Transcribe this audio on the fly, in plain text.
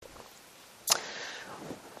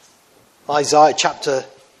Isaiah chapter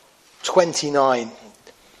 29.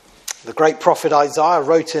 The great prophet Isaiah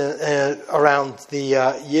wrote around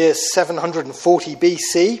the year 740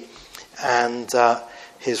 BC, and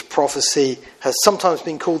his prophecy has sometimes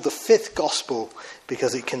been called the fifth gospel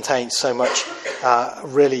because it contains so much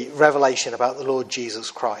really revelation about the Lord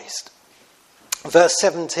Jesus Christ. Verse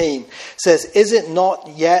 17 says, "Is it not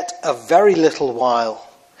yet a very little while,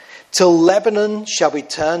 till Lebanon shall be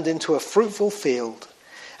turned into a fruitful field,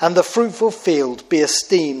 and the fruitful field be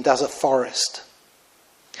esteemed as a forest?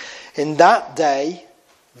 In that day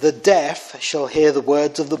the deaf shall hear the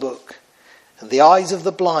words of the book, and the eyes of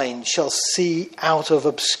the blind shall see out of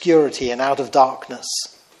obscurity and out of darkness.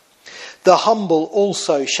 The humble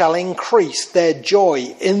also shall increase their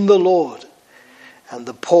joy in the Lord, and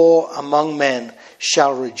the poor among men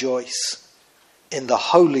shall rejoice in the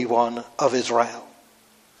Holy One of Israel.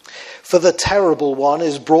 For the terrible one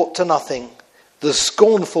is brought to nothing, the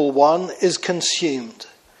scornful one is consumed,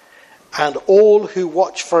 and all who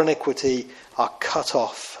watch for iniquity are cut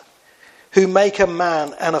off, who make a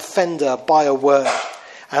man an offender by a word,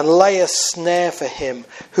 and lay a snare for him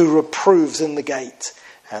who reproves in the gate,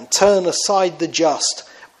 and turn aside the just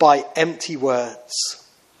by empty words.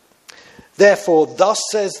 Therefore, thus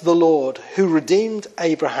says the Lord, who redeemed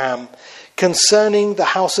Abraham, concerning the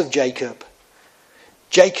house of Jacob,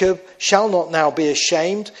 Jacob shall not now be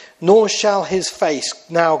ashamed, nor shall his face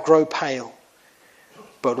now grow pale.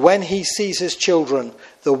 But when he sees his children,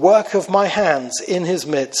 the work of my hands in his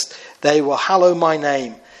midst, they will hallow my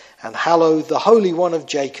name, and hallow the Holy One of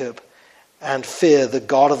Jacob, and fear the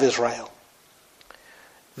God of Israel.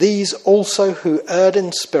 These also who erred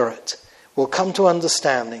in spirit will come to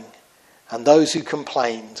understanding, and those who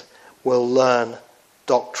complained will learn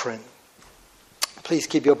doctrine." Please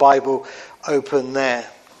keep your Bible open there.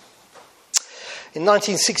 In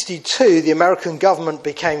 1962, the American government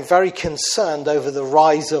became very concerned over the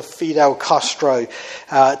rise of Fidel Castro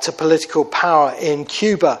to political power in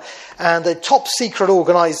Cuba. And a top-secret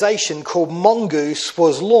organization called Mongoose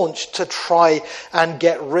was launched to try and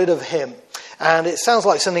get rid of him. And it sounds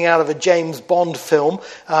like something out of a James Bond film,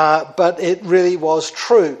 but it really was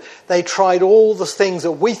true. They tried all the things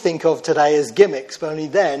that we think of today as gimmicks, but only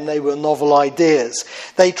then they were novel ideas.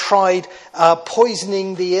 They tried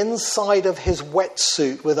poisoning the inside of his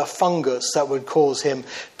wetsuit with a fungus that would cause him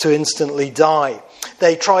to instantly die.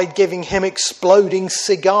 They tried giving him exploding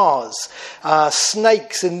cigars,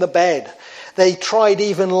 snakes in the bed. They tried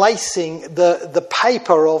even lacing the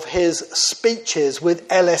paper of his speeches with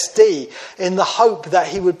LSD in the hope that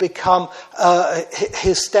he would become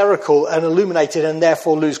hysterical and illuminated and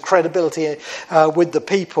therefore lose credibility with the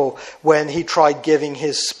people when he tried giving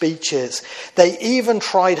his speeches. They even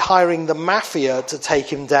tried hiring the mafia to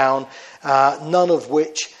take him down, none of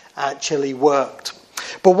which actually worked.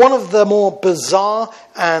 But one of the more bizarre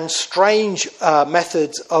and strange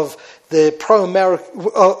methods of the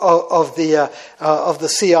of the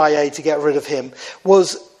CIA to get rid of him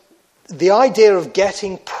was the idea of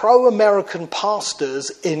getting pro-American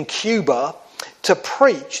pastors in Cuba to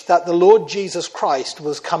preach that the Lord Jesus Christ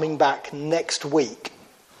was coming back next week.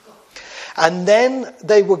 And then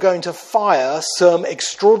they were going to fire some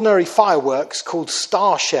extraordinary fireworks called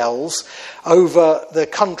star shells over the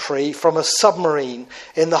country from a submarine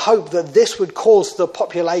in the hope that this would cause the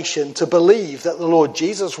population to believe that the Lord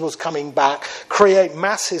Jesus was coming back, create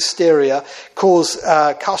mass hysteria, cause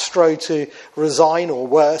Castro to resign or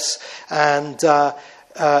worse, and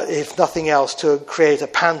if nothing else, to create a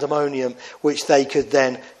pandemonium which they could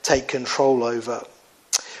then take control over.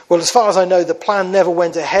 Well, as far as I know, the plan never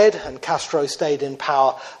went ahead, and Castro stayed in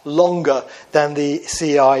power longer than the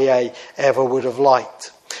CIA ever would have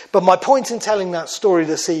liked. But my point in telling that story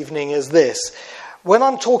this evening is this. When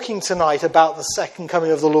I'm talking tonight about the second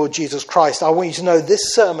coming of the Lord Jesus Christ, I want you to know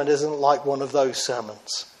this sermon isn't like one of those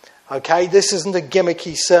sermons. Okay? This isn't a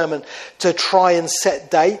gimmicky sermon to try and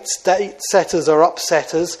set dates. Date setters are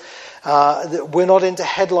upsetters. We're not into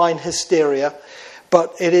headline hysteria.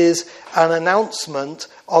 But it is an announcement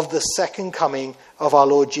of the second coming of our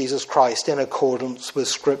Lord Jesus Christ in accordance with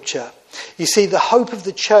Scripture. You see, the hope of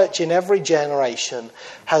the church in every generation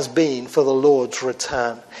has been for the Lord's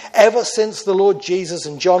return. Ever since the Lord Jesus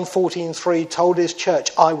in John 14:3 told his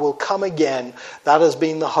church, "I will come again," that has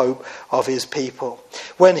been the hope of his people.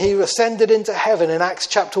 When he ascended into heaven in Acts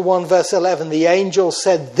chapter 1 verse 11, the angel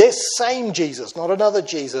said, "This same Jesus," not another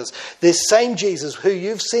Jesus, "this same Jesus who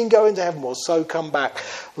you've seen go into heaven will so come back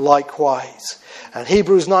likewise." And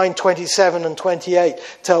Hebrews 9:27 and 28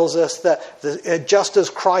 tells us that just as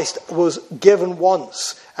Christ was given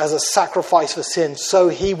once as a sacrifice for sin, so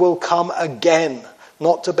he will come again.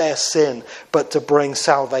 not to bear sin, but to bring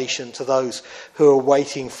salvation to those who are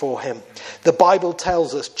waiting for him. The Bible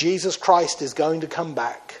tells us Jesus Christ is going to come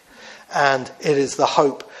back, and it is the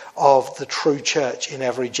hope of the true church in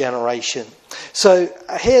every generation. So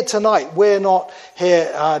here tonight, we're not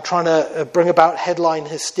here trying to bring about headline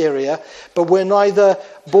hysteria, but we're neither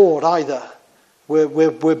bored either.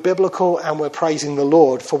 We're biblical, and we're praising the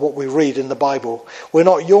Lord for what we read in the Bible. We're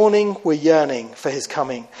not yawning, we're yearning for his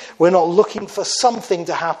coming. We're not looking for something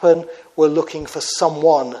to happen, we're looking for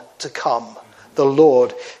someone to come, the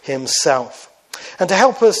Lord himself. And to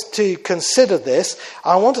help us to consider this,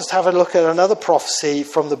 I want us to have a look at another prophecy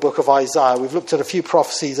from the book of Isaiah. We've looked at a few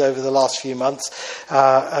prophecies over the last few months,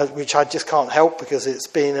 which I just can't help because it's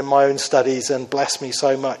been in my own studies and blessed me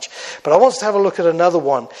so much. But I want us to have a look at another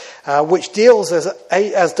one, which deals,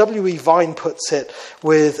 as W.E. Vine puts it,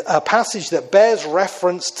 with a passage that bears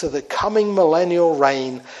reference to the coming millennial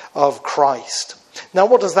reign of Christ. Now,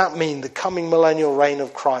 what does that mean, the coming millennial reign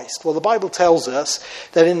of Christ? Well, the Bible tells us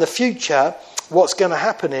that in the future, what's going to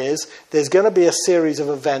happen is there's going to be a series of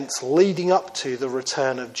events leading up to the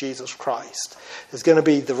return of Jesus Christ. There's going to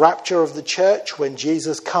be the rapture of the church when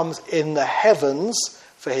Jesus comes in the heavens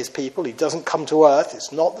for his people. He doesn't come to earth.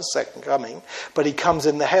 It's not the second coming, but he comes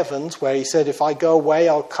in the heavens where he said, if I go away,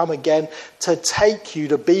 I'll come again to take you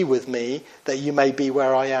to be with me, that you may be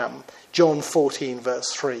where I am. John 14,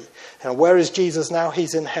 verse 3. Now, where is Jesus now?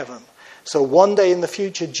 He's in heaven. So one day in the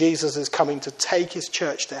future, Jesus is coming to take his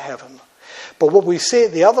church to heaven. But what we see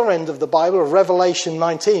at the other end of the Bible, of Revelation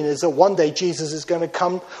 19, is that one day Jesus is going to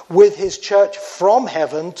come with his church from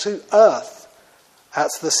heaven to earth.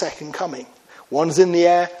 That's the second coming. One's in the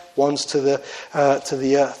air, one's to the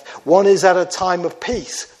earth. One is at a time of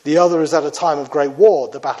peace. The other is at a time of great war,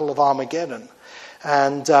 the Battle of Armageddon.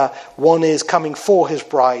 And one is coming for his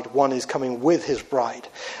bride, one is coming with his bride.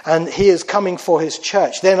 And he is coming for his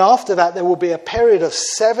church. Then after that, there will be a period of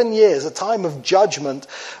 7 years, a time of judgment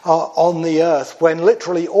on the earth, when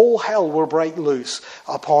literally all hell will break loose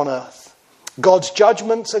upon earth. God's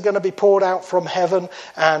judgments are going to be poured out from heaven,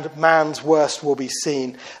 and man's worst will be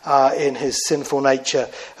seen in his sinful nature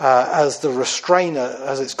as the restrainer,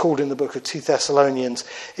 as it's called in the book of 2 Thessalonians,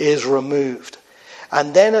 is removed.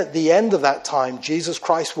 And then at the end of that time, Jesus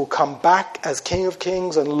Christ will come back as King of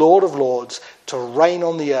Kings and Lord of Lords to reign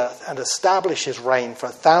on the earth and establish his reign for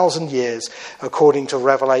 1,000 years, according to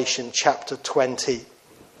Revelation chapter 20.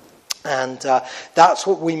 And that's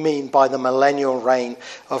what we mean by the millennial reign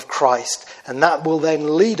of Christ. And that will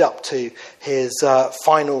then lead up to his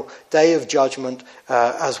final day of judgment,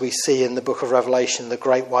 as we see in the book of Revelation, the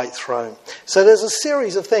great white throne. So there's a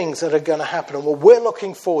series of things that are going to happen. And what we're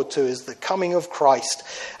looking forward to is the coming of Christ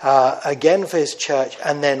again for his church.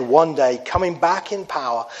 And then one day coming back in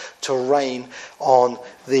power to reign on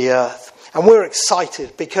the earth. And we're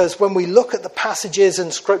excited because when we look at the passages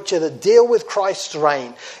in Scripture that deal with Christ's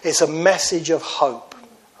reign, it's a message of hope.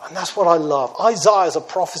 And that's what I love. Isaiah is a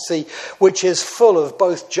prophecy which is full of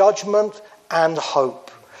both judgment and hope.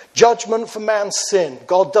 Judgment for man's sin.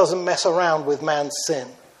 God doesn't mess around with man's sin.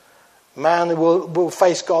 Man will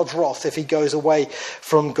face God's wrath if he goes away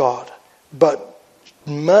from God. But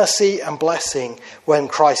mercy and blessing when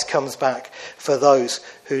Christ comes back for those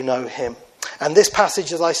who know him. And this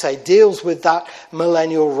passage, as I say, deals with that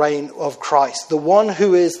millennial reign of Christ. The one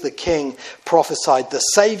who is the King prophesied, the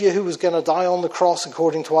Saviour who was going to die on the cross,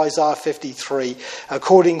 according to Isaiah 53.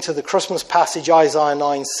 According to the Christmas passage, Isaiah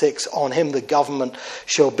 9:6, on him the government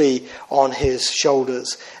shall be on his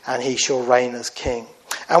shoulders, and he shall reign as King.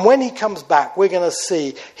 And when he comes back, we're going to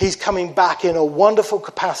see he's coming back in a wonderful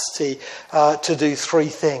capacity to do three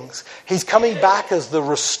things. He's coming back as the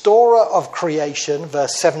restorer of creation,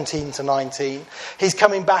 verse 17 to 19. He's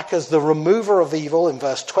coming back as the remover of evil in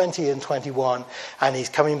verse 20 and 21. And he's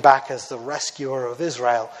coming back as the rescuer of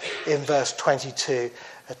Israel in verse 22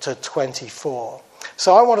 to 24.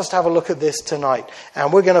 So I want us to have a look at this tonight.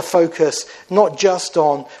 And we're going to focus not just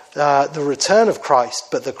on the return of Christ,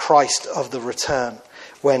 but the Christ of the return.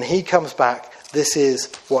 When he comes back, this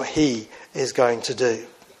is what he is going to do.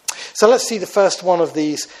 So let's see the first one of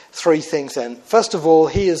these three things then. First of all,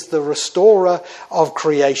 he is the restorer of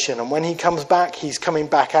creation. And when he comes back, he's coming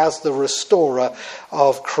back as the restorer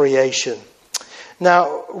of creation.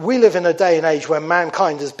 Now, we live in a day and age where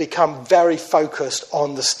mankind has become very focused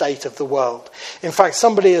on the state of the world. In fact,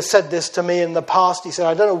 somebody has said this to me in the past. He said,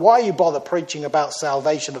 I don't know why you bother preaching about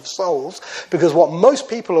salvation of souls, because what most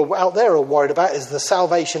people out there are worried about is the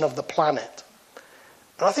salvation of the planet.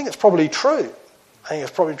 And I think it's probably true.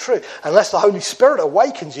 Unless the Holy Spirit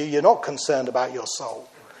awakens you, you're not concerned about your soul.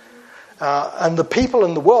 And the people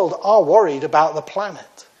in the world are worried about the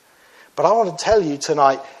planet. But I want to tell you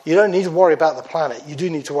tonight, you don't need to worry about the planet. You do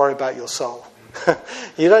need to worry about your soul.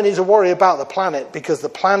 You don't need to worry about the planet, because the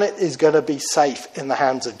planet is going to be safe in the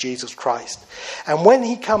hands of Jesus Christ. And when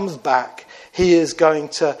he comes back, he is going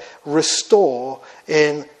to restore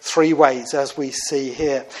in three ways, as we see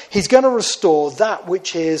here. He's going to restore that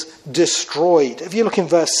which is destroyed. If you look in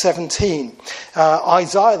verse 17,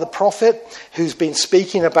 Isaiah the prophet, who's been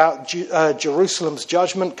speaking about Jerusalem's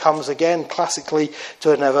judgment, comes again classically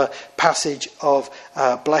to another passage of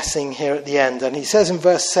blessing here at the end. And he says in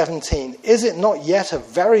verse 17, "Is it not yet a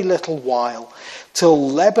very little while till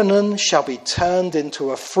Lebanon shall be turned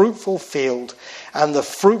into a fruitful field, and the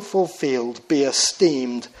fruitful field be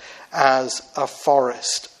esteemed as a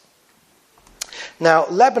forest?" Now,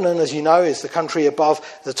 Lebanon, as you know, is the country above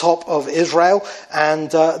the top of Israel, and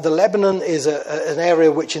the Lebanon is an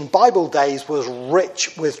area which in Bible days was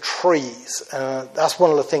rich with trees. That's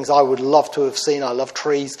one of the things I would love to have seen. I love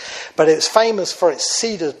trees, but it's famous for its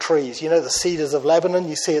cedar trees. You know, the cedars of Lebanon,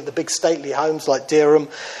 you see at the big stately homes like Durham.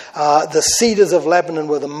 The cedars of Lebanon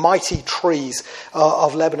were the mighty trees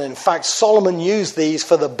of Lebanon. In fact, Solomon used these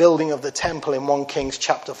for the building of the temple in 1 Kings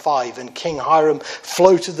chapter 5, and King Hiram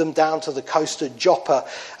floated them down to the coast of Joppa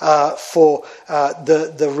for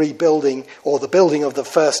the rebuilding or the building of the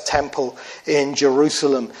first temple in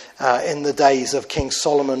Jerusalem in the days of King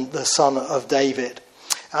Solomon, the son of David.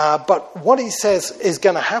 But what he says is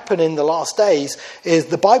going to happen in the last days is,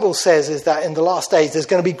 the Bible says, is that in the last days there's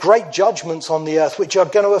going to be great judgments on the earth which are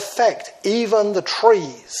going to affect even the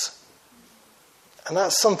trees. And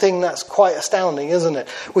that's something that's quite astounding, isn't it?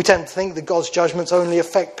 We tend to think that God's judgments only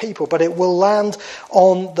affect people, but it will land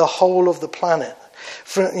on the whole of the planet.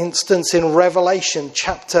 For instance, in Revelation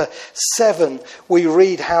chapter 7, we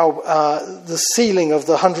read how the sealing of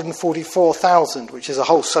the 144,000, which is a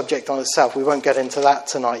whole subject on itself. We won't get into that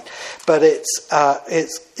tonight. But it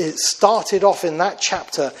started off in that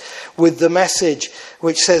chapter with the message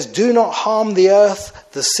which says, "Do not harm the earth,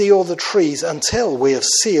 the sea or the trees until we have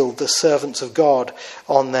sealed the servants of God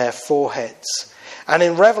on their foreheads." And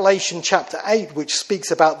in Revelation chapter 8, which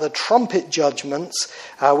speaks about the trumpet judgments,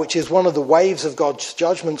 which is one of the waves of God's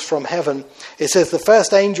judgments from heaven, it says, "The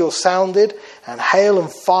first angel sounded, and hail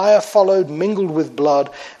and fire followed, mingled with blood,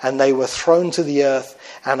 and they were thrown to the earth,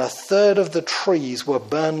 and a third of the trees were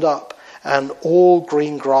burned up, and all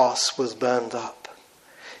green grass was burned up."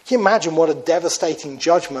 Can you imagine what a devastating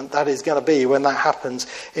judgment that is going to be when that happens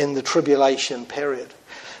in the tribulation period?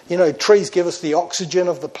 You know, trees give us the oxygen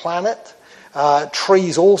of the planet.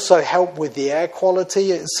 Trees also help with the air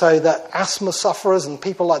quality, so that asthma sufferers and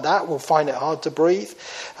people like that will find it hard to breathe.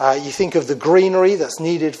 You think of the greenery that's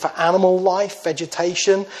needed for animal life,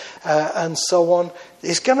 vegetation, and so on.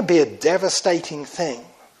 It's going to be a devastating thing.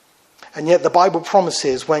 And yet the Bible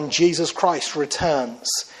promises when Jesus Christ returns,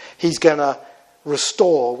 he's going to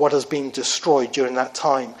restore what has been destroyed during that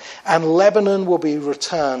time. And Lebanon will be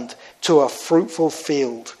returned to a fruitful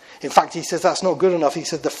field. In fact, he says that's not good enough. He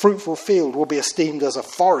said the fruitful field will be esteemed as a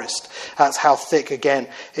forest. That's how thick, again,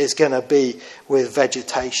 it's going to be with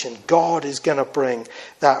vegetation. God is going to bring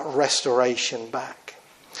that restoration back.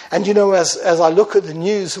 And you know, as I look at the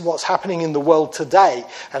news of what's happening in the world today,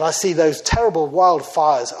 and I see those terrible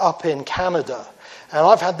wildfires up in Canada, and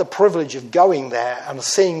I've had the privilege of going there and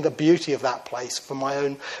seeing the beauty of that place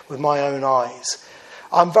with my own eyes,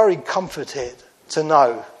 I'm very comforted to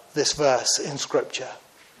know this verse in Scripture.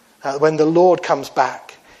 When the Lord comes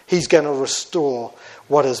back, he's going to restore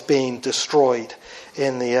what has been destroyed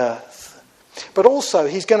in the earth. But also,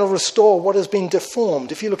 he's going to restore what has been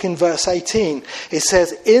deformed. If you look in verse 18, it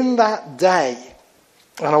says, "In that day,"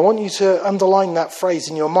 and I want you to underline that phrase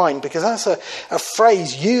in your mind, because that's a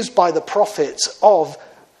phrase used by the prophets of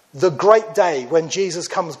the great day when Jesus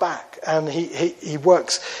comes back and he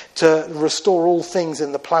works to restore all things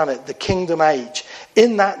in the planet, the kingdom age.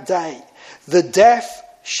 "In that day, the deaf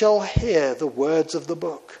shall hear the words of the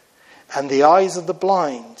book, and the eyes of the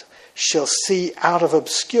blind shall see out of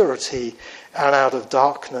obscurity and out of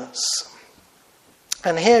darkness."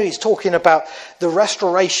 And here he's talking about the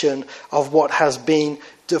restoration of what has been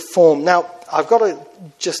deformed. Now, I've got to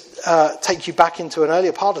just take you back into an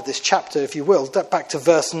earlier part of this chapter, if you will, back to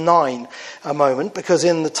verse 9 a moment, because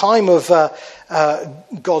in the time of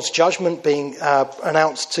God's judgment being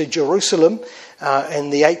announced to Jerusalem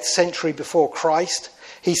in the 8th century before Christ,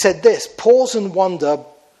 he said this, "Pause and wonder,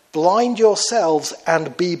 blind yourselves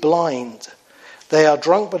and be blind. They are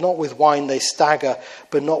drunk but not with wine, they stagger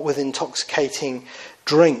but not with intoxicating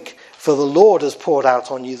drink. For the Lord has poured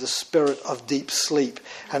out on you the spirit of deep sleep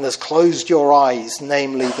and has closed your eyes,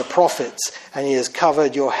 namely the prophets, and he has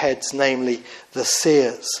covered your heads, namely the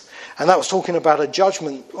seers." And that was talking about a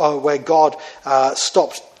judgment where God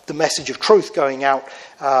stopped the message of truth going out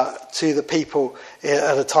to the people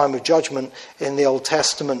at a time of judgment in the Old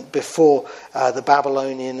Testament before the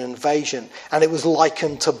Babylonian invasion. And it was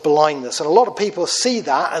likened to blindness. And a lot of people see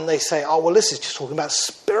that and they say, oh, well, this is just talking about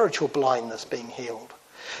spiritual blindness being healed.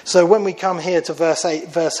 So when we come here to verse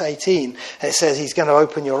 18, it says he's going to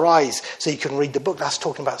open your eyes so you can read the book. That's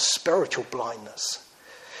talking about spiritual blindness.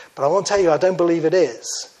 But I want to tell you, I don't believe it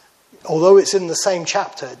is. Although it's in the same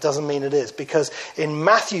chapter, it doesn't mean it is. Because in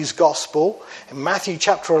Matthew's Gospel, in Matthew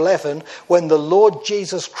chapter 11, when the Lord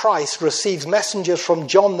Jesus Christ receives messengers from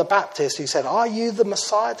John the Baptist who said, are you the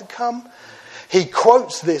Messiah to come? He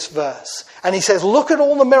quotes this verse. And he says, look at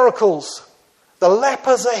all the miracles. The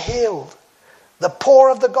lepers are healed. The poor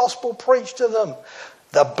of the gospel preached to them.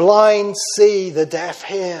 The blind see, the deaf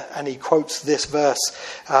hear. And he quotes this verse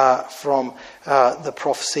from the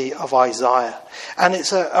prophecy of Isaiah. And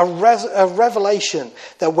it's a revelation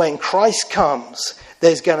that when Christ comes,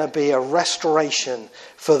 there's going to be a restoration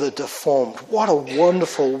for the deformed. What a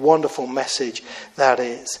wonderful, wonderful message that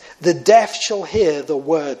is. The deaf shall hear the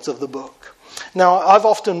words of the book. Now, I've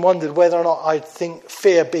often wondered whether or not I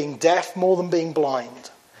fear being deaf more than being blind.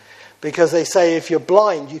 Because they say if you're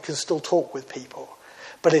blind, you can still talk with people.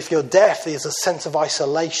 But if you're deaf, there's a sense of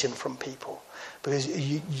isolation from people. Because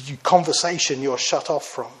conversation you're shut off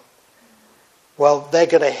from. Well, they're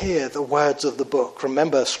going to hear the words of the book.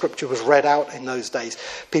 Remember, scripture was read out in those days.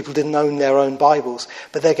 People didn't own their own Bibles.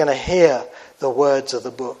 But they're going to hear the words of the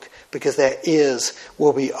book. Because their ears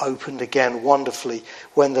will be opened again wonderfully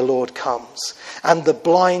when the Lord comes. And the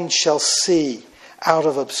blind shall see out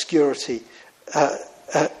of obscurity.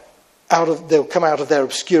 They'll come out of their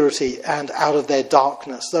obscurity and out of their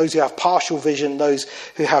darkness. Those who have partial vision, those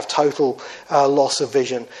who have total loss of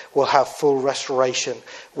vision will have full restoration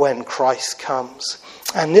when Christ comes.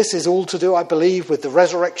 And this is all to do, I believe, with the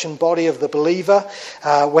resurrection body of the believer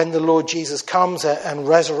when the Lord Jesus comes and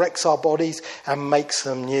resurrects our bodies and makes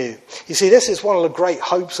them new. You see, this is one of the great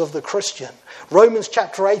hopes of the Christian. Romans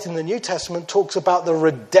chapter 8 in the New Testament talks about the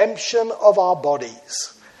redemption of our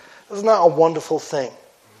bodies. Isn't that a wonderful thing?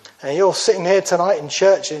 And you're sitting here tonight in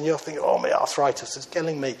church and you're thinking, oh, my arthritis is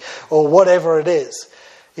killing me, or whatever it is.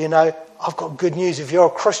 You know, I've got good news. If you're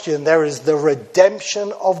a Christian, there is the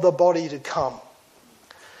redemption of the body to come.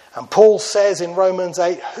 And Paul says in Romans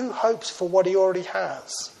 8, who hopes for what he already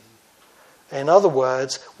has? In other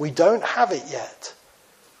words, we don't have it yet,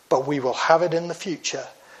 but we will have it in the future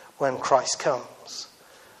when Christ comes.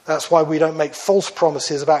 That's why we don't make false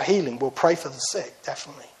promises about healing. We'll pray for the sick,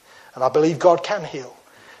 definitely. And I believe God can heal.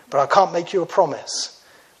 But I can't make you a promise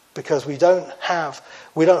because we don't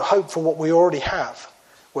hope for what we already have.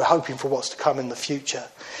 We're hoping for what's to come in the future.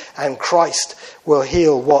 And Christ will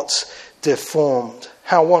heal what's deformed.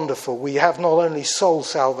 How wonderful. We have not only soul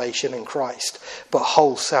salvation in Christ, but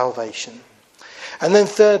whole salvation. And then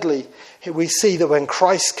thirdly, we see that when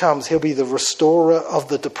Christ comes, he'll be the restorer of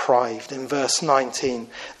the deprived. In verse 19,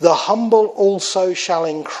 the humble also shall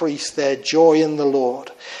increase their joy in the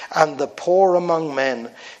Lord, and the poor among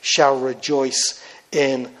men shall rejoice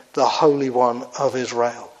in the Holy One of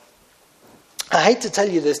Israel. I hate to tell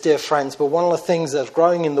you this, dear friends, but one of the things that's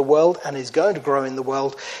growing in the world and is going to grow in the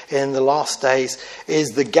world in the last days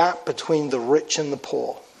is the gap between the rich and the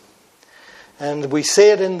poor. And we see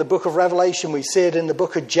it in the book of Revelation, we see it in the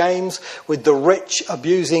book of James with the rich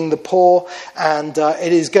abusing the poor, and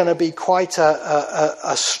it is going to be quite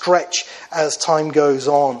a stretch as time goes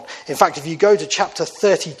on. In fact, if you go to chapter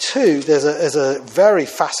 32, there's a very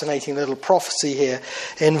fascinating little prophecy here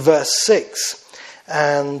in verse 6,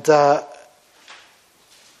 and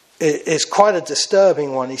it's quite a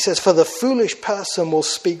disturbing one. He says, for the foolish person will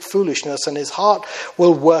speak foolishness, and his heart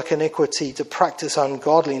will work iniquity to practice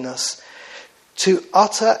ungodliness, to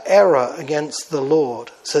utter error against the Lord.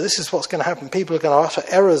 So this is what's going to happen. People are going to utter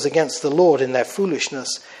errors against the Lord in their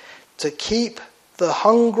foolishness, to keep the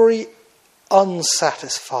hungry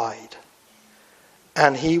unsatisfied,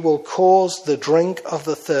 and he will cause the drink of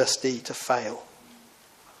the thirsty to fail.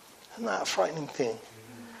 Isn't that a frightening thing?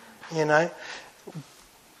 You know,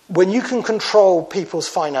 when you can control people's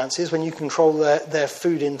finances, when you control their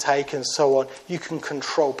food intake and so on, you can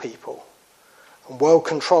control people. Well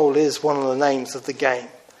control is one of the names of the game.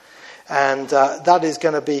 And that is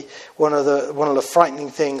going to be one of the frightening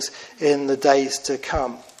things in the days to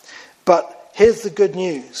come. But here's the good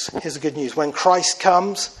news. Here's the good news. When Christ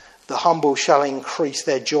comes, the humble shall increase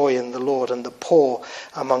their joy in the Lord, and the poor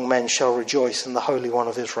among men shall rejoice in the Holy One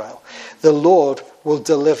of Israel. The Lord will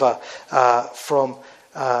deliver from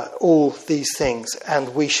all these things,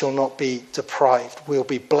 and we shall not be deprived. We'll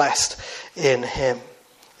be blessed in him.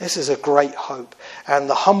 This is a great hope. And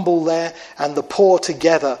the humble there and the poor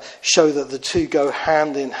together show that the two go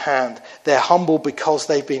hand in hand. They're humble because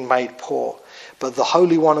they've been made poor. But the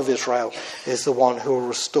Holy One of Israel is the one who will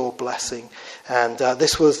restore blessing. And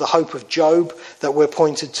this was the hope of Job that we're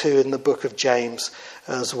pointed to in the book of James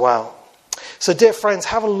as well. So dear friends,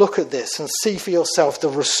 have a look at this and see for yourself the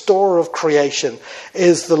restorer of creation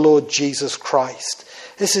is the Lord Jesus Christ.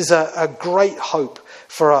 This is a great hope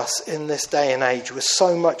for us in this day and age with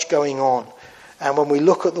so much going on. And when we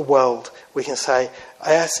look at the world, we can say,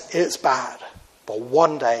 yes, it's bad. But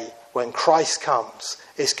one day when Christ comes,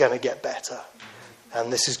 it's going to get better.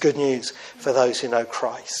 And this is good news for those who know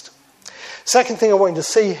Christ. Second thing I want you to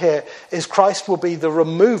see here is Christ will be the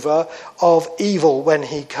remover of evil when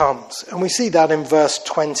he comes. And we see that in verse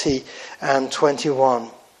 20 and 21.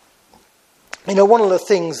 You know, one of the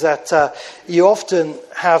things that you often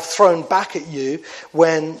have thrown back at you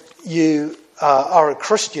when you are a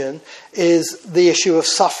Christian is the issue of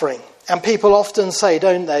suffering. And people often say,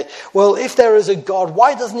 don't they, well, if there is a God,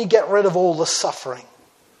 why doesn't he get rid of all the suffering?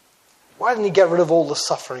 Why didn't he get rid of all the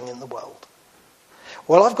suffering in the world?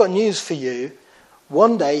 Well, I've got news for you.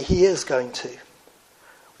 One day he is going to.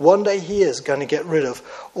 One day he is going to get rid of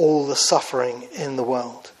all the suffering in the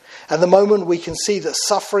world. At the moment we can see that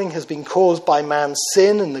suffering has been caused by man's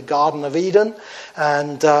sin in the Garden of Eden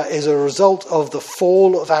and is a result of the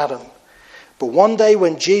fall of Adam. But one day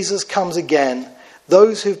when Jesus comes again,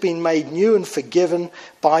 those who've been made new and forgiven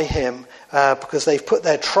by him because they've put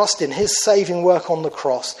their trust in his saving work on the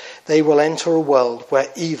cross, they will enter a world where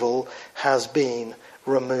evil has been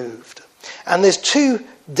removed. And there's two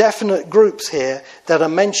definite groups here that are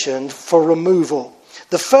mentioned for removal.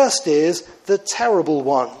 The first is the terrible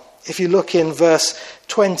one. If you look in verse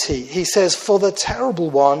 20, he says, "For the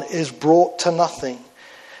terrible one is brought to nothing.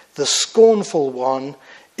 The scornful one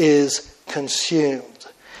is consumed."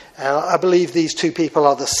 And I believe these two people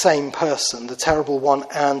are the same person, the terrible one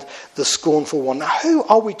and the scornful one. Now, who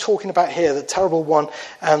are we talking about here, the terrible one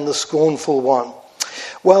and the scornful one?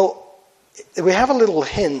 Well, we have a little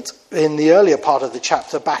hint in the earlier part of the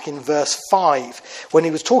chapter, back in verse 5, when he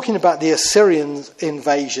was talking about the Assyrian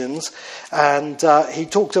invasions, and he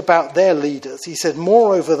talked about their leaders. He said,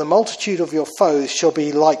 "Moreover, the multitude of your foes shall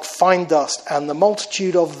be like fine dust, and the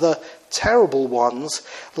multitude of the terrible ones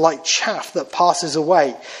like chaff that passes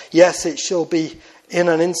away. Yes, it shall be in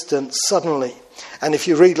an instant, suddenly." And if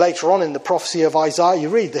you read later on in the prophecy of Isaiah, you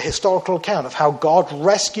read the historical account of how God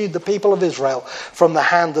rescued the people of Israel from the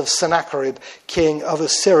hand of Sennacherib, king of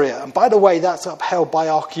Assyria. And by the way, that's upheld by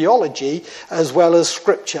archaeology as well as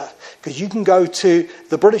scripture. Because you can go to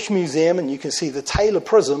the British Museum and you can see the Taylor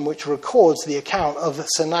Prism, which records the account of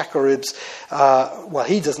Sennacherib's, well,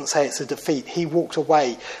 he doesn't say it's a defeat. He walked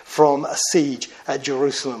away from a siege at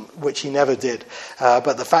Jerusalem, which he never did.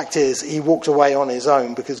 But the fact is, he walked away on his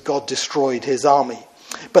own because God destroyed his army.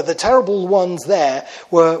 But the terrible ones there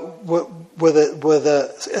were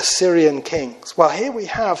the Assyrian kings. Well, here we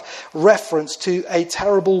have reference to a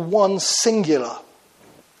terrible one singular.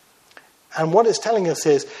 And what it's telling us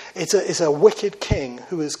is it's a wicked king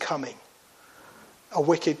who is coming. A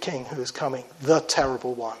wicked king who is coming. The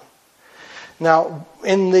terrible one. Now,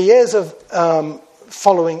 in the years of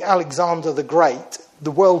following Alexander the Great,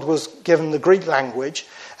 the world was given the Greek language,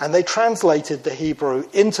 and they translated the Hebrew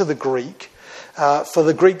into the Greek for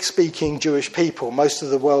the Greek-speaking Jewish people. Most of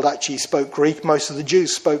the world actually spoke Greek. Most of the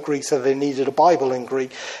Jews spoke Greek, so they needed a Bible in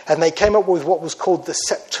Greek. And they came up with what was called the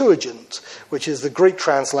Septuagint, which is the Greek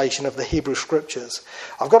translation of the Hebrew Scriptures.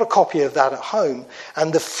 I've got a copy of that at home,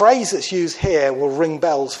 and the phrase that's used here will ring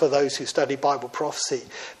bells for those who study Bible prophecy.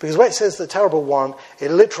 Because when it says the terrible one, it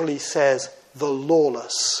literally says the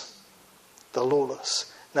lawless. The lawless.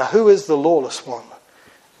 Now, who is the lawless one?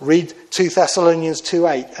 Read 2 Thessalonians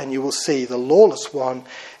 2:8 and you will see the lawless one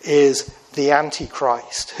is the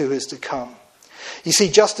Antichrist who is to come. You see,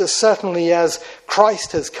 just as certainly as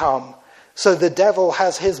Christ has come, so the devil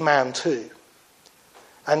has his man too.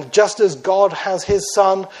 And just as God has his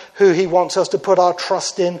son who he wants us to put our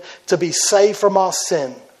trust in to be saved from our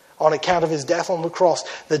sin on account of his death on the cross,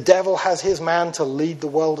 the devil has his man to lead the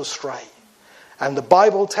world astray. And the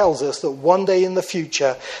Bible tells us that one day in the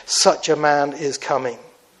future, such a man is coming.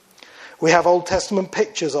 We have Old Testament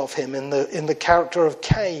pictures of him in the character of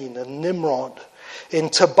Cain and Nimrod,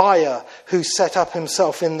 in Tobiah, who set up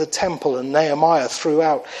himself in the temple, and Nehemiah threw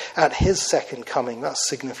out at his second coming. That's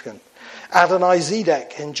significant.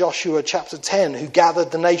 Adonai-Zedek in Joshua chapter 10, who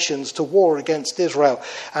gathered the nations to war against Israel.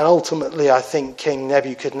 And ultimately, I think, King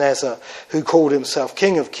Nebuchadnezzar, who called himself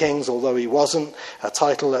King of Kings, although he wasn't, a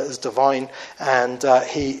title that is divine. And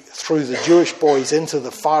he threw the Jewish boys into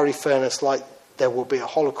the fiery furnace like There will be a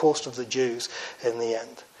Holocaust of the Jews in the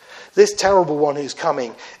end. This terrible one who's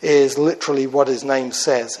coming is literally what his name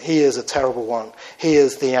says. He is a terrible one. He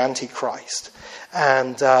is the Antichrist.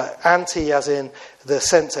 And anti as in the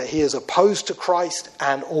sense that he is opposed to Christ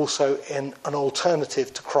and also in an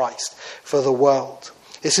alternative to Christ for the world.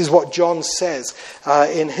 This is what John says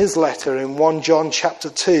in his letter in 1 John chapter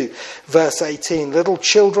 2, verse 18. Little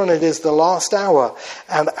children, it is the last hour.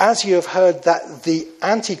 And as you have heard that the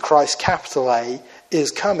Antichrist, capital A,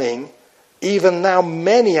 is coming, even now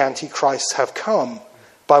many Antichrists have come,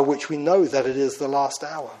 by which we know that it is the last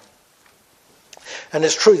hour. And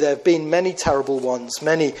it's true, there have been many terrible ones,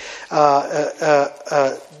 many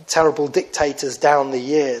terrible dictators down the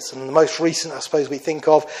years. And the most recent, I suppose, we think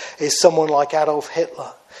of is someone like Adolf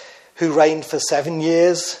Hitler, who reigned for 7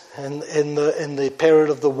 years in the period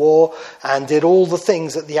of the war and did all the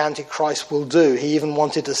things that the Antichrist will do. He even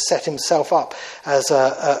wanted to set himself up as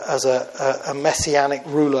a messianic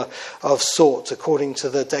ruler of sorts, according to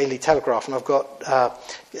the Daily Telegraph. And I've got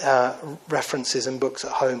references in books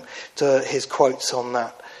at home to his quotes on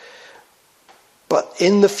that. But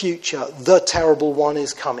in the future, the terrible one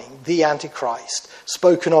is coming, the Antichrist,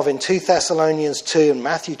 spoken of in 2 Thessalonians 2 and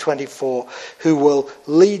Matthew 24, who will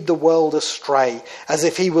lead the world astray as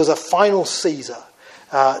if he was a final Caesar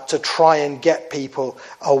to try and get people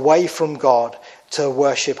away from God to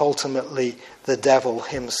worship ultimately the devil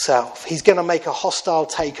himself. He's going to make a hostile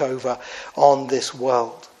takeover on this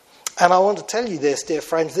world. And I want to tell you this, dear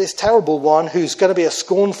friends, this terrible one who's going to be a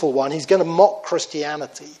scornful one, he's going to mock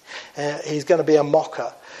Christianity. He's going to be a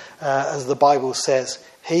mocker, as the Bible says.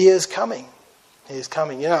 He is coming. He is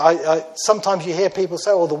coming. You know, sometimes you hear people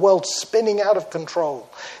say, the world's spinning out of control.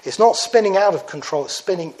 It's not spinning out of control, it's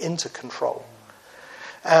spinning into control.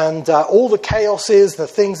 And all the chaoses, the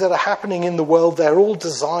things that are happening in the world, they're all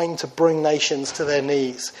designed to bring nations to their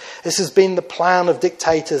knees. This has been the plan of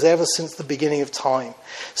dictators ever since the beginning of time.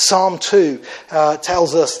 Psalm 2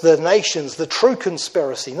 tells us the nations, the true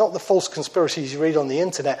conspiracy, not the false conspiracies you read on the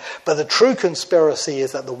internet, but the true conspiracy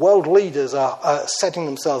is that the world leaders are setting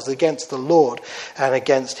themselves against the Lord and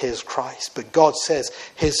against his Christ. But God says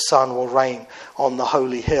his Son will reign on the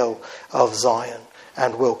holy hill of Zion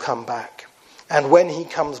and will come back. And when he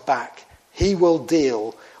comes back, he will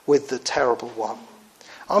deal with the terrible one.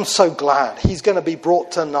 I'm so glad he's going to be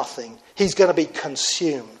brought to nothing. He's going to be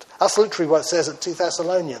consumed. That's literally what it says at 2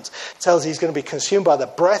 Thessalonians. It tells he's going to be consumed by the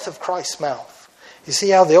breath of Christ's mouth. You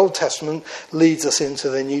see how the Old Testament leads us into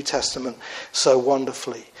the New Testament so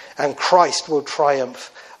wonderfully. And Christ will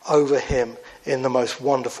triumph over him in the most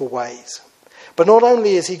wonderful ways. But not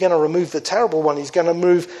only is he going to remove the terrible one, he's going to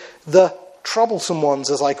remove the troublesome ones,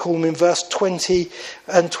 as I call them, in verse 20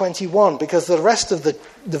 and 21, because the rest of the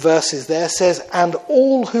verses there says, and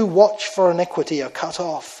all who watch for iniquity are cut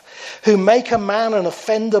off, who make a man an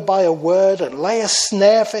offender by a word and lay a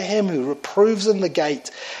snare for him who reproves in the gate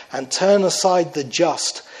and turn aside the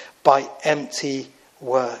just by empty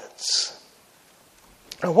words.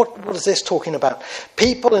 Now, what is this talking about?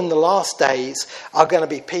 People in the last days are going to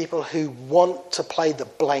be people who want to play the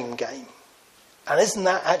blame game. And isn't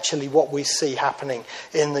that actually what we see happening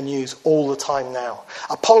in the news all the time now?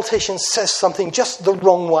 A politician says something just the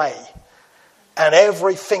wrong way, and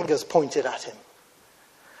every finger's pointed at him.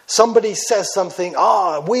 Somebody says something,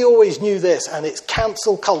 we always knew this, and it's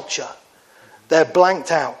cancel culture. They're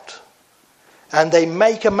blanked out. And they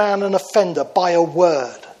make a man an offender by a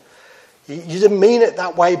word. You didn't mean it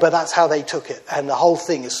that way, but that's how they took it. And the whole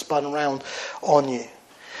thing is spun around on you.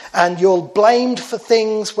 And you're blamed for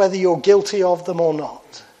things whether you're guilty of them or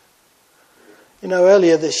not. You know,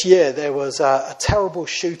 earlier this year there was a terrible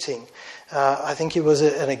shooting. I think it was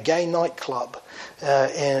in a gay nightclub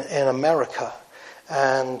in America.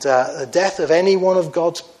 And the death of any one of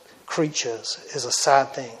God's creatures is a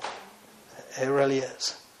sad thing. It really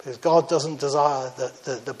is. Because God doesn't desire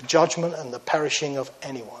the judgment and the perishing of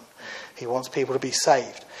anyone. He wants people to be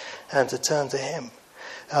saved and to turn to him.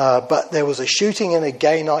 But there was a shooting in a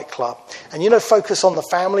gay nightclub. And Focus on the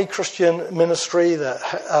Family Christian Ministry that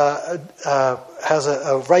has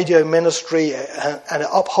a radio ministry and it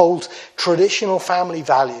upholds traditional family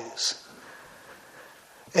values.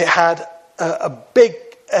 It had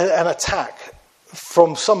an attack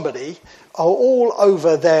from somebody all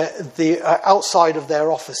over the outside of their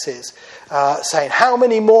offices saying, how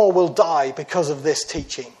many more will die because of this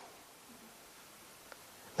teaching?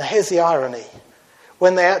 Now here's the irony.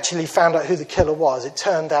 When they actually found out who the killer was, it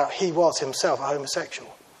turned out he was himself a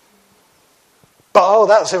homosexual. But,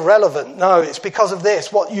 that's irrelevant. No, it's because of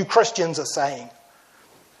this, what you Christians are saying.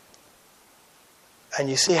 And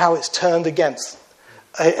you see how it's turned against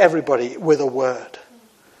everybody with a word.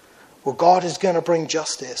 Well, God is going to bring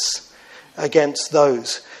justice against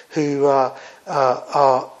those who are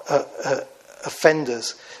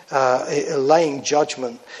offenders, laying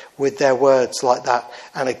judgment with their words like that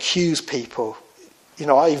and accuse people. You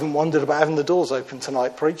know, I even wondered about having the doors open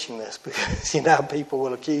tonight preaching this, because you know people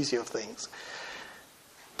will accuse you of things.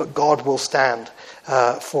 But God will stand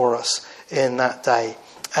for us in that day.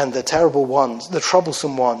 And the terrible ones, the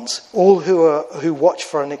troublesome ones, all who watch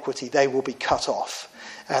for iniquity, they will be cut off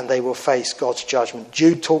and they will face God's judgment.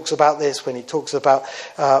 Jude talks about this when he talks about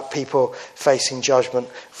people facing judgment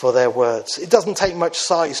for their words. It doesn't take much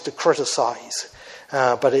size to criticize,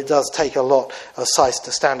 but it does take a lot of size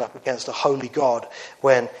to stand up against a holy God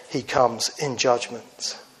when he comes in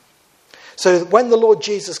judgment. So when the Lord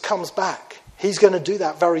Jesus comes back, he's going to do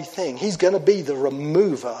that very thing. He's going to be the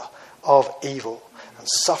remover of evil, and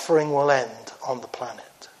suffering will end on the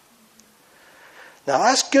planet. Now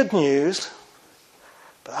that's good news,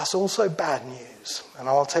 but that's also bad news, and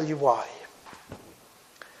I'll tell you why.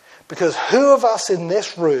 Because who of us in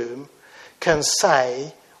this room can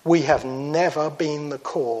say we have never been the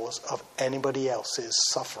cause of anybody else's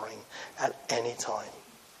suffering at any time?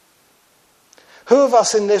 Who of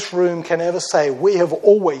us in this room can ever say we have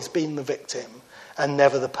always been the victim and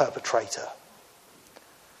never the perpetrator?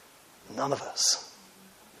 None of us.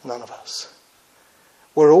 None of us.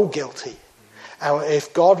 We're all guilty. And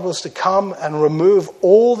if God was to come and remove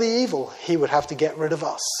all the evil, he would have to get rid of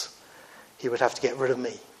us. He would have to get rid of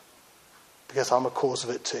me. Because I'm a cause of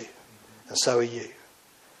it too. And so are you.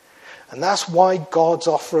 And that's why God's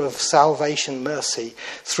offer of salvation, mercy,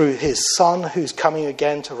 through his Son who's coming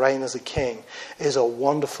again to reign as a king, is a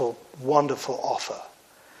wonderful, wonderful offer.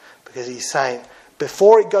 Because he's saying,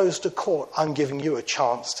 before it goes to court, I'm giving you a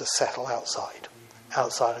chance to settle outside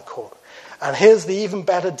of court. And here's the even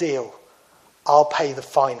better deal. I'll pay the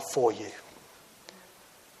fine for you.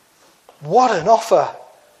 What an offer.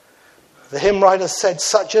 The hymn writer said,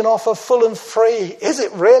 such an offer full and free. Is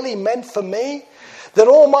it really meant for me? That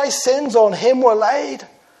all my sins on him were laid?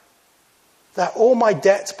 That all my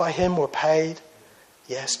debts by him were paid?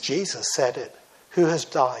 Yes, Jesus said it. Who has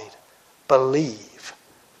died? Believe,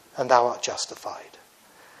 and thou art justified.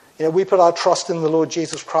 You know, we put our trust in the Lord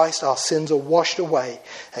Jesus Christ, our sins are washed away,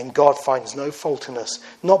 and God finds no fault in us.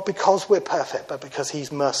 Not because we're perfect, but because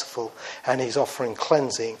he's merciful, and he's offering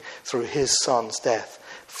cleansing through his Son's death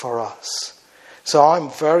for us. So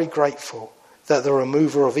I'm very grateful that the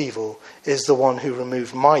remover of evil is the one who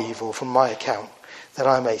removed my evil from my account, that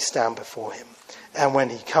I may stand before him. And when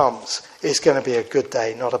he comes, it's going to be a good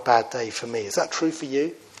day, not a bad day for me. Is that true for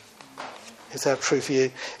you? Is that true for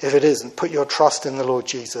you? If it isn't, put your trust in the Lord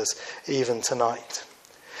Jesus even tonight.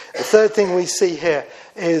 The third thing we see here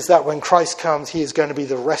is that when Christ comes, he is going to be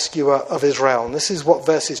the rescuer of Israel. And this is what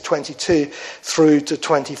verses 22 through to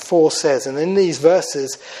 24 says. And in these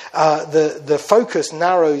verses, the focus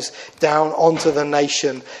narrows down onto the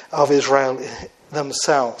nation of Israel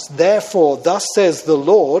themselves. Therefore, thus says the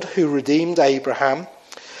Lord who redeemed Abraham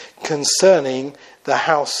concerning the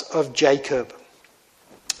house of Jacob.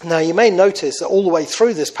 Now, you may notice that all the way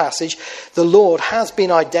through this passage, the Lord has been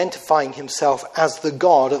identifying himself as the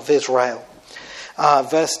God of Israel.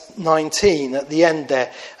 Verse 19, at the end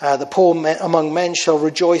there, the poor among men shall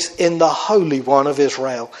rejoice in the Holy One of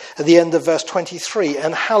Israel. At the end of verse 23,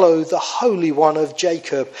 and hallow the Holy One of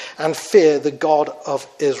Jacob, and fear the God of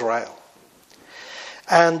Israel.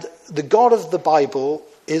 And the God of the Bible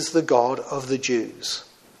is the God of the Jews.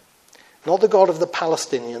 Not the God of the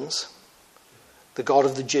Palestinians, the God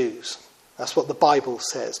of the Jews. That's what the Bible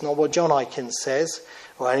says. Not what John Aikins says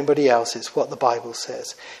or anybody else. It's what the Bible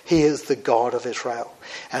says. He is the God of Israel.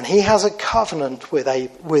 And he has a covenant with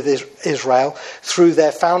Israel through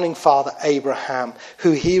their founding father Abraham,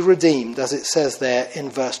 who he redeemed, as it says there in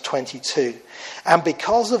verse 22. And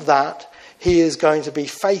because of that, he is going to be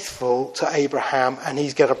faithful to Abraham, and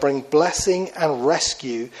he's going to bring blessing and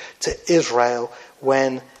rescue to Israel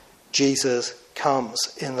when Jesus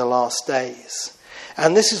comes in the last days.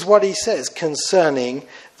 And this is what he says concerning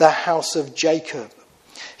the house of Jacob.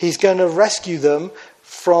 He's going to rescue them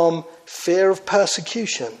from fear of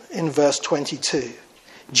persecution in verse 22.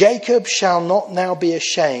 Jacob shall not now be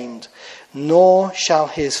ashamed, nor shall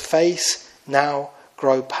his face now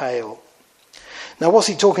grow pale. Now, what's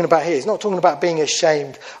he talking about here? He's not talking about being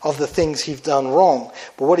ashamed of the things he's done wrong,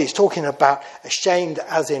 but what he's talking about, ashamed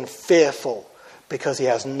as in fearful, because he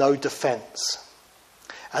has no defense.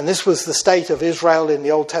 And this was the state of Israel in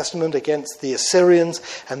the Old Testament against the Assyrians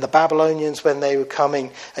and the Babylonians when they were coming.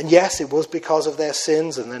 And yes, it was because of their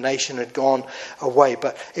sins and the nation had gone away.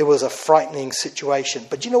 But it was a frightening situation.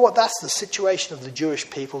 But you know what? That's the situation of the Jewish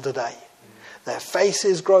people today. Their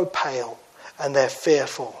faces grow pale and they're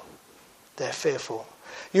fearful. They're fearful.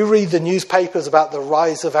 You read the newspapers about the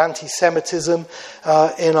rise of anti-Semitism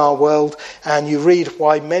in our world, and you read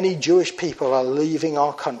why many Jewish people are leaving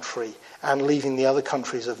our country and leaving the other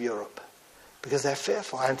countries of Europe. Because they're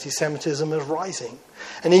fearful. Anti-Semitism is rising.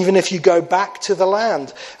 And even if you go back to the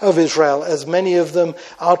land of Israel, as many of them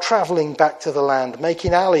are travelling back to the land,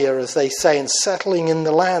 making aliyah, as they say, and settling in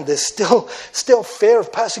the land, there's still fear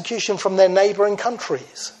of persecution from their neighbouring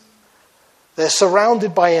countries. They're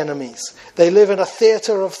surrounded by enemies. They live in a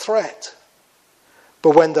theatre of threat.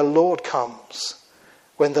 But when the Lord comes,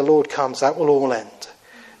 that will all end.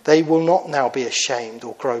 They will not now be ashamed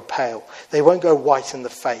or grow pale. They won't go white in the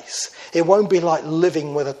face. It won't be like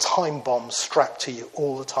living with a time bomb strapped to you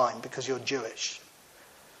all the time because you're Jewish.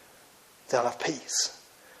 They'll have peace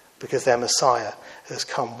because their Messiah has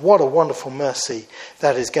come. What a wonderful mercy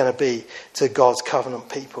that is going to be to God's covenant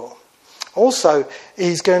people. Also,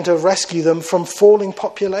 he's going to rescue them from falling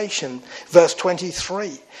population. Verse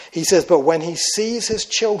 23, he says, "But when he sees his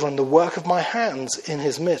children, the work of my hands in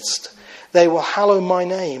his midst, they will hallow my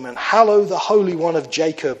name and hallow the Holy One of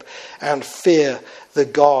Jacob and fear the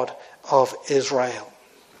God of Israel."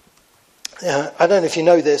 I don't know if you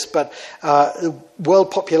know this, but world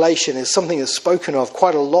population is something that's spoken of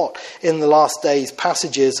quite a lot in the last days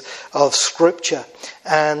passages of Scripture.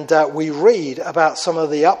 And we read about some of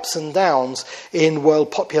the ups and downs in world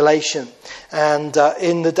population. And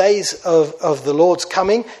in the days of the Lord's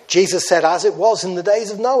coming, Jesus said, as it was in the days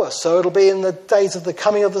of Noah, so it'll be in the days of the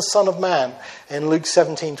coming of the Son of Man, in Luke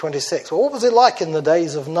 17:26. Well, what was it like in the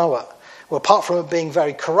days of Noah? Well, apart from it being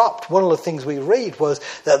very corrupt, one of the things we read was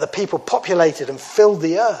that the people populated and filled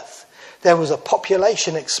the earth. There was a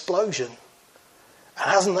population explosion. And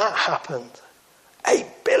hasn't that happened?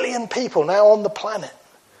 8 billion people now on the planet.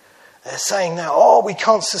 They're saying now, we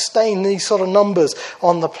can't sustain these sort of numbers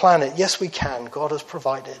on the planet. Yes, we can. God has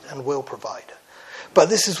provided and will provide. But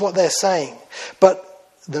this is what they're saying. But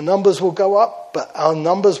the numbers will go up, but our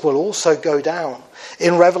numbers will also go down.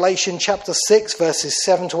 In Revelation chapter 6, verses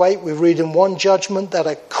 7 to 8, we read in one judgment that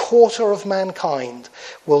 1/4 of mankind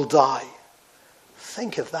will die.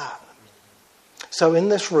 Think of that. So in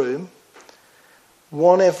this room,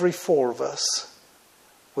 1 every 4 of us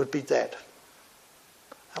would be dead.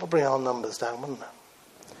 That'll bring our numbers down, wouldn't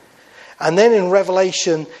it? And then in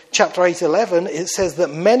Revelation chapter 8:11, it says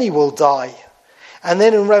that many will die. And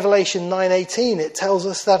then in Revelation 9:18, it tells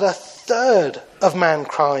us that 1/3 of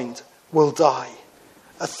mankind will die.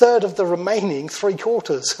 1/3 of the remaining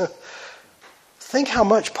 3/4. Think how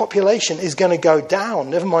much population is going to go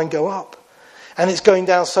down, never mind go up. And it's going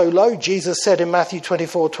down so low, Jesus said in Matthew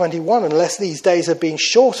 24:21, unless these days have been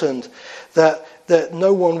shortened, that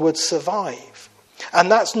no one would survive.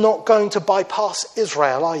 And that's not going to bypass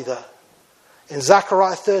Israel either. In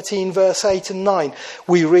Zechariah 13, verse 8 and 9,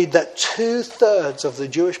 we read that 2/3 of the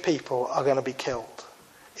Jewish people are going to be killed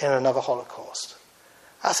in another Holocaust.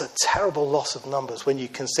 That's a terrible loss of numbers when you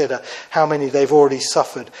consider how many they've already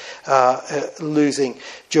suffered losing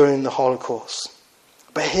during the Holocaust.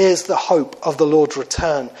 But here's the hope of the Lord's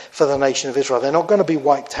return for the nation of Israel. They're not going to be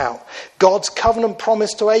wiped out. God's covenant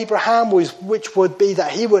promise to Abraham, which would be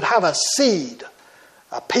that he would have a seed,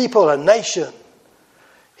 a people, a nation.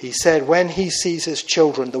 He said, when he sees his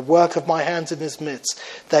children, the work of my hands in his midst,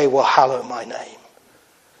 they will hallow my name.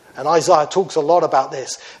 And Isaiah talks a lot about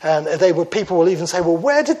this. And people will even say, well,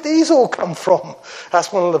 where did these all come from?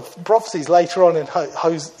 That's one of the prophecies later on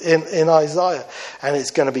in Isaiah. And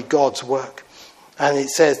it's going to be God's work. And it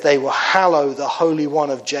says, they will hallow the Holy One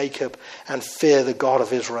of Jacob and fear the God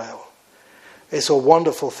of Israel. It's a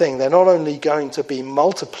wonderful thing. They're not only going to be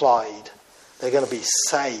multiplied, they're going to be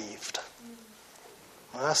saved.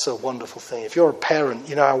 Well, that's a wonderful thing. If you're a parent,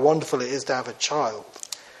 you know how wonderful it is to have a child.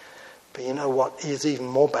 But you know what is even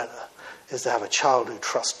more better is to have a child who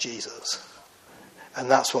trusts Jesus.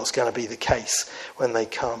 And that's what's going to be the case when they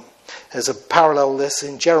come. There's a parallel this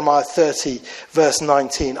in Jeremiah 30, verse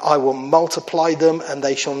 19. I will multiply them and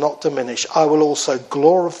they shall not diminish. I will also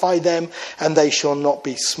glorify them and they shall not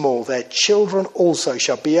be small. Their children also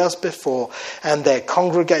shall be as before, and their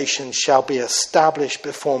congregation shall be established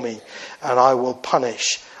before me, and I will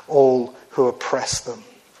punish all who oppress them.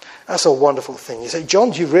 That's a wonderful thing. You say,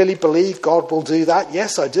 John, do you really believe God will do that?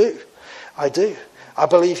 Yes, I do. I do. I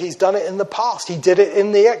believe he's done it in the past. He did it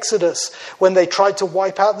in the Exodus when they tried to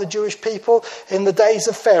wipe out the Jewish people in the days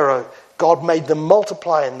of Pharaoh. God made them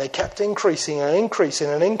multiply and they kept increasing and increasing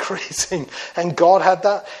and increasing. And God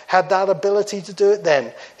had that ability to do it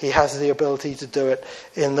then. He has the ability to do it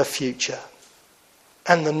in the future.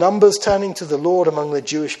 And the numbers turning to the Lord among the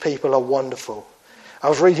Jewish people are wonderful. I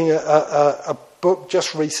was reading a book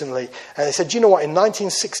just recently, and it said, do you know what, in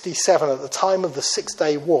 1967, at the time of the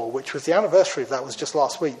Six-Day War, which was the anniversary of that was just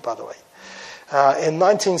last week, by the way, in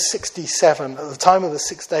 1967, at the time of the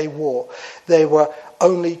Six-Day War, there were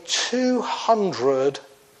only 200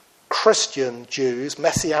 Christian Jews,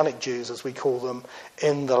 Messianic Jews as we call them,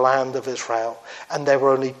 in the land of Israel, and there were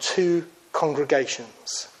only 2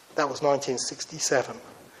 congregations. That was 1967.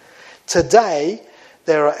 Today,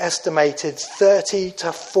 there are estimated 30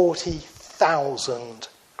 to 40,000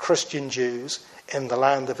 Christian Jews in the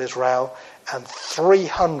land of Israel and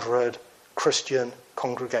 300 Christian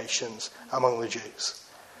congregations among the Jews.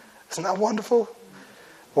 Isn't that wonderful?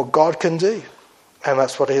 What God can do. And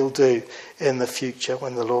that's what he'll do in the future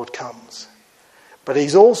when the Lord comes. But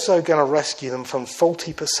he's also going to rescue them from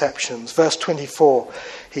faulty perceptions. Verse 24,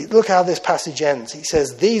 look how this passage ends. He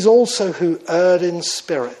says, these also who erred in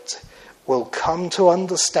spirit will come to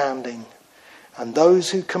understanding, and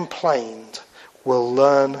those who complained will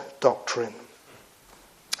learn doctrine.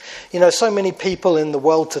 You know, so many people in the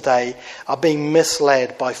world today are being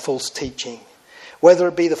misled by false teaching. Whether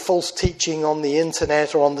it be the false teaching on the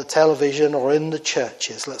internet or on the television or in the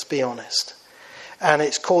churches, let's be honest. And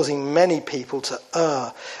it's causing many people to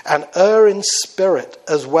err, and err in spirit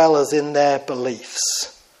as well as in their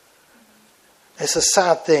beliefs. It's a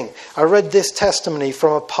sad thing. I read this testimony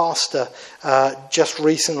from a pastor just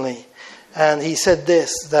recently, and he said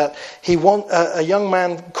this, that a young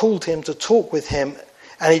man called him to talk with him,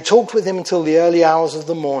 and he talked with him until the early hours of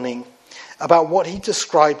the morning about what he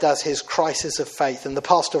described as his crisis of faith. And the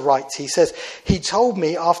pastor writes, he says, he told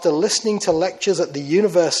me after listening to lectures at the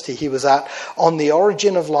university he was at on the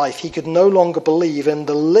origin of life, he could no longer believe in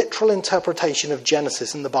the literal interpretation of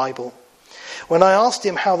Genesis in the Bible. When I asked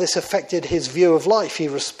him how this affected his view of life, he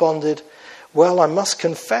responded, well, I must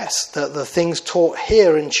confess that the things taught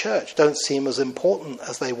here in church don't seem as important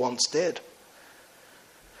as they once did.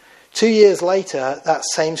 2 years later, that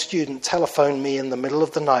same student telephoned me in the middle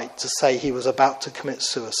of the night to say he was about to commit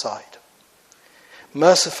suicide.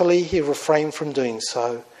 Mercifully, he refrained from doing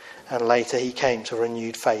so, and later he came to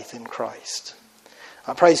renewed faith in Christ.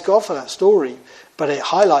 I praise God for that story, but it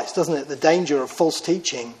highlights, doesn't it, the danger of false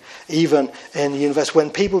teaching, even in the universe. When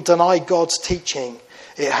people deny God's teaching,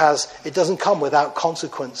 it doesn't come without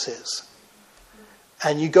consequences.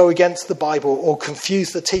 And you go against the Bible or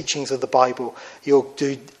confuse the teachings of the Bible, you'll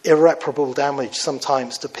do irreparable damage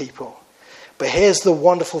sometimes to people. But here's the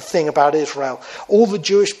wonderful thing about Israel. All the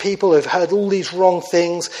Jewish people who've heard all these wrong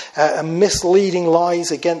things and misleading lies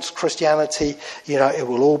against Christianity, it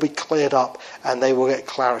will all be cleared up and they will get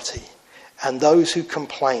clarity. And those who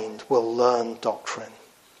complained will learn doctrine.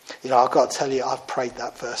 I've got to tell you, I've prayed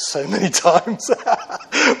that verse so many times.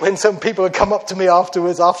 When some people have come up to me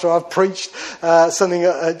afterwards, after I've preached something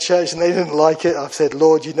at church and they didn't like it, I've said,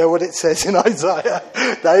 Lord, you know what it says in Isaiah?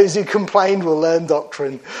 Those who complain will learn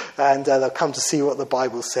doctrine, and they'll come to see what the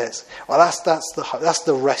Bible says. Well, that's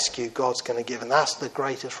the rescue God's going to give, and that's the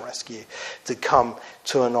greatest rescue, to come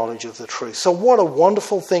to a knowledge of the truth. So what a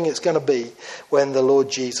wonderful thing it's going to be when the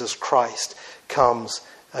Lord Jesus comes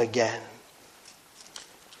again.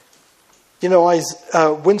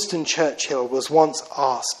 Winston Churchill was once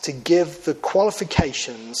asked to give the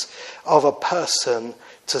qualifications of a person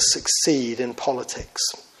to succeed in politics.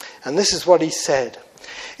 And this is what he said.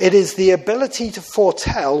 It is the ability to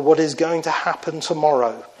foretell what is going to happen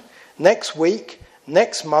tomorrow, next week,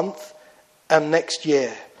 next month, and next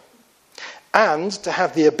year. And to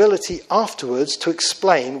have the ability afterwards to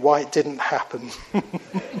explain why it didn't happen.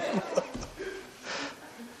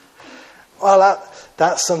 Well,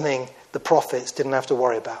 that's something the prophets didn't have to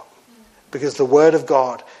worry about, because the word of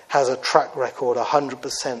God has a track record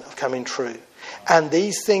 100% of coming true. And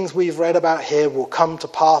these things we've read about here will come to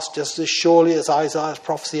pass just as surely as Isaiah's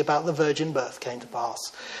prophecy about the virgin birth came to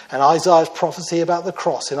pass. And Isaiah's prophecy about the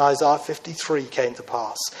cross in Isaiah 53 came to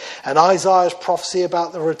pass. And Isaiah's prophecy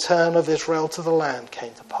about the return of Israel to the land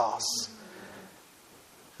came to pass.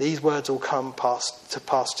 These words will come to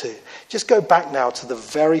pass too. Just go back now to the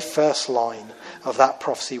very first line of that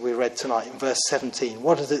prophecy we read tonight in verse 17.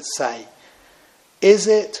 What does it say? Is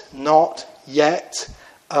it not yet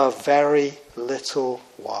a very little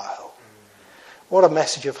while? What a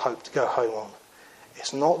message of hope to go home on.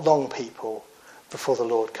 It's not long, people, before the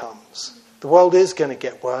Lord comes. The world is going to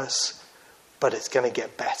get worse, but it's going to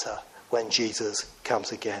get better when Jesus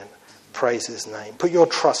comes again. Praise his name. Put your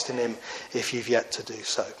trust in him if you've yet to do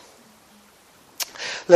so.